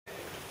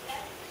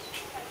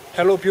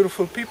Hello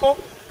beautiful people,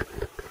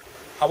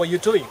 how are you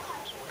doing?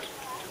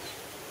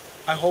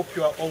 I hope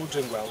you are all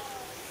doing well.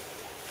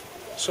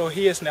 So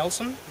here's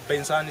Nelson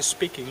Benzani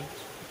speaking,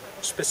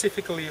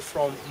 specifically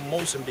from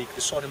Mozambique, the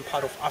southern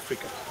part of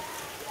Africa.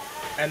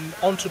 And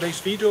on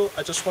today's video,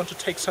 I just want to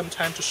take some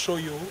time to show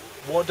you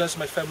what does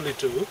my family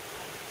do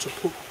to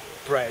put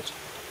bread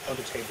on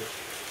the table.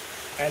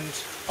 And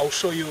I'll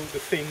show you the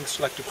things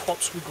like the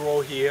crops we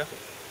grow here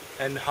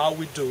and how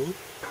we do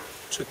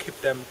to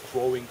keep them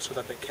growing so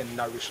that they can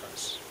nourish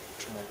us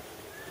tomorrow.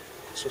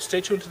 So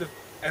stay tuned to the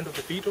end of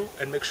the video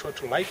and make sure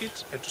to like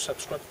it and to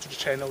subscribe to the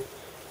channel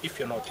if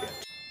you're not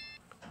yet.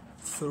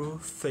 Through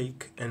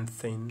thick and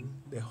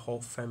thin, the whole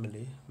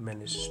family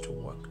manages to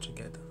work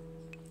together.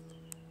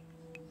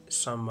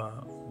 Some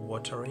are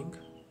watering,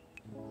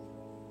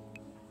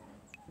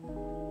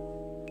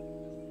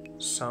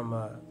 some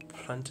are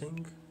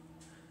planting,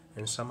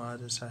 and some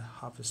others are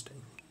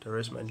harvesting. There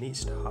is my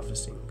niece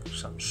harvesting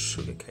some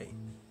sugarcane.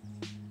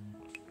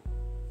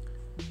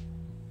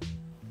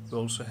 We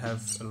also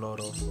have a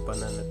lot of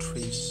banana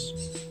trees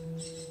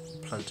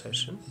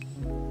plantation,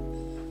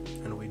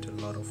 and we eat a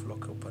lot of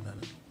local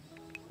banana.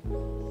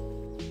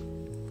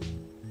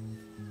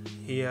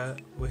 Here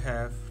we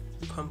have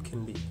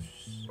pumpkin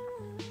leaves,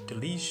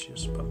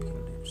 delicious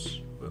pumpkin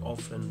leaves. We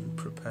often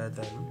prepare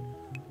them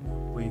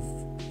with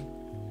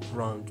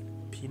ground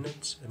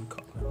peanuts and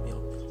coconut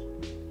milk.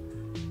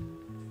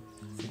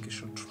 I think you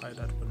should try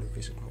that when you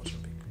visit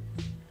Mozambique.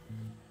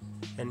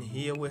 And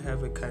here we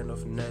have a kind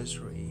of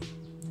nursery,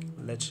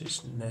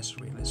 lettuce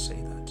nursery, let's say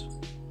that.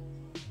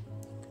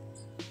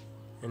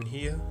 And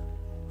here,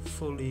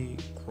 fully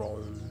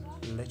grown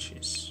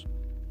lettuce.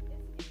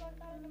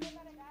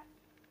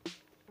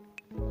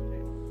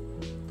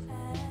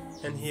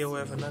 And here we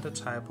have another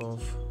type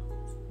of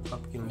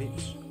pumpkin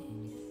leaves.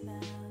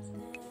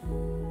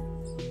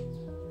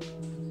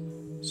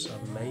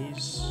 Some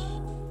maize.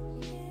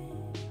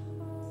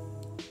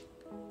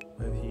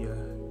 We have here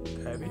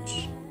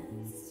cabbage,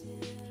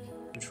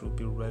 which will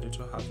be ready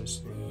to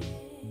harvest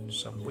in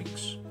some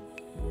weeks.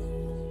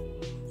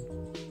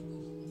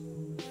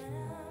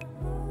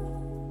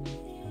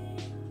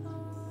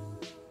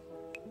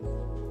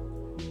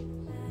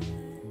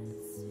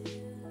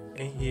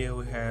 And here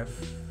we have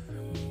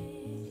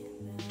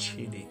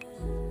chili.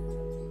 I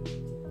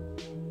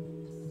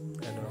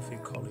don't know if you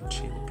call it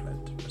chili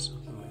plant or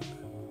something like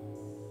that.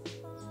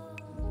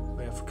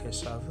 We have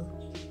cassava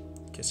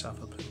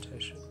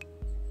plantation.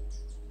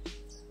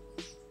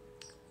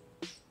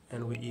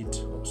 And we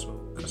eat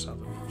also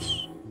cassava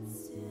leaves.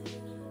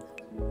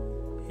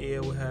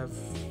 Here we have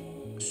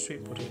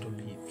sweet potato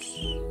leaves,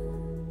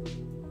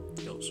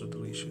 they're also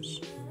delicious.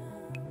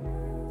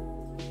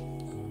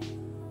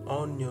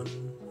 Onion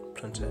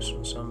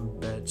plantation, some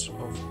beds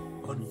of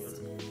onion,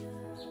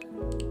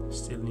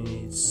 still in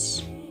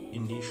its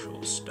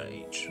initial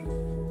stage.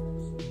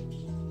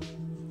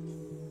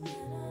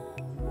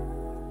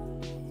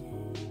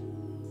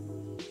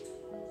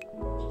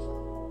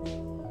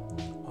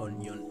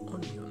 Onion.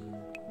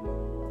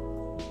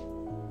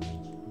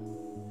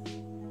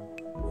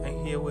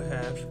 And here we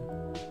have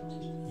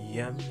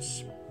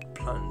yams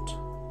plant.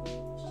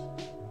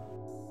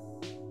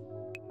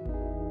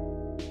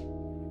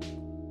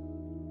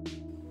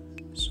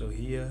 So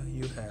here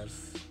you have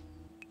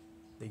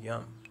the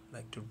yam,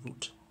 like the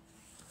root.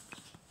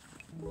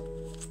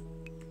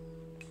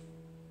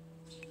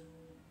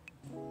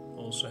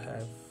 Also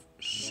have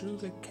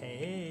sugar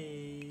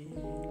cane.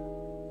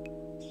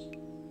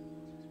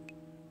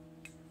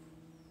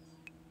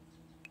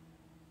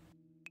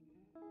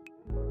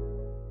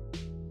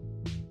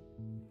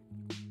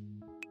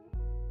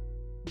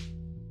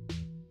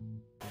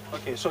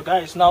 Okay, so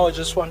guys, now I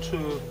just want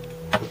to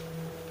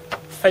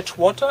fetch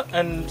water,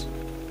 and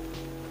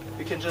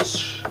you can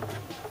just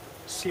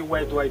see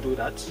where do I do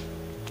that.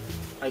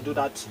 I do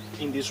that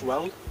in this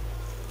well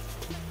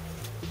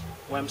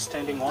where I'm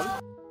standing on.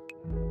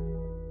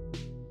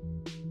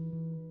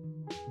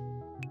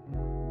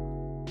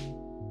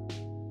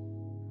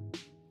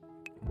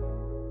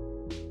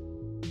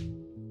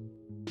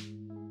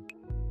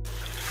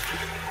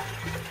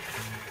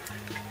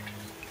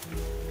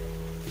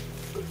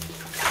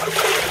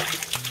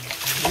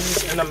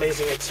 This is an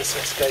amazing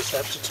exercise, guys, I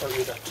have to tell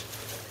you that.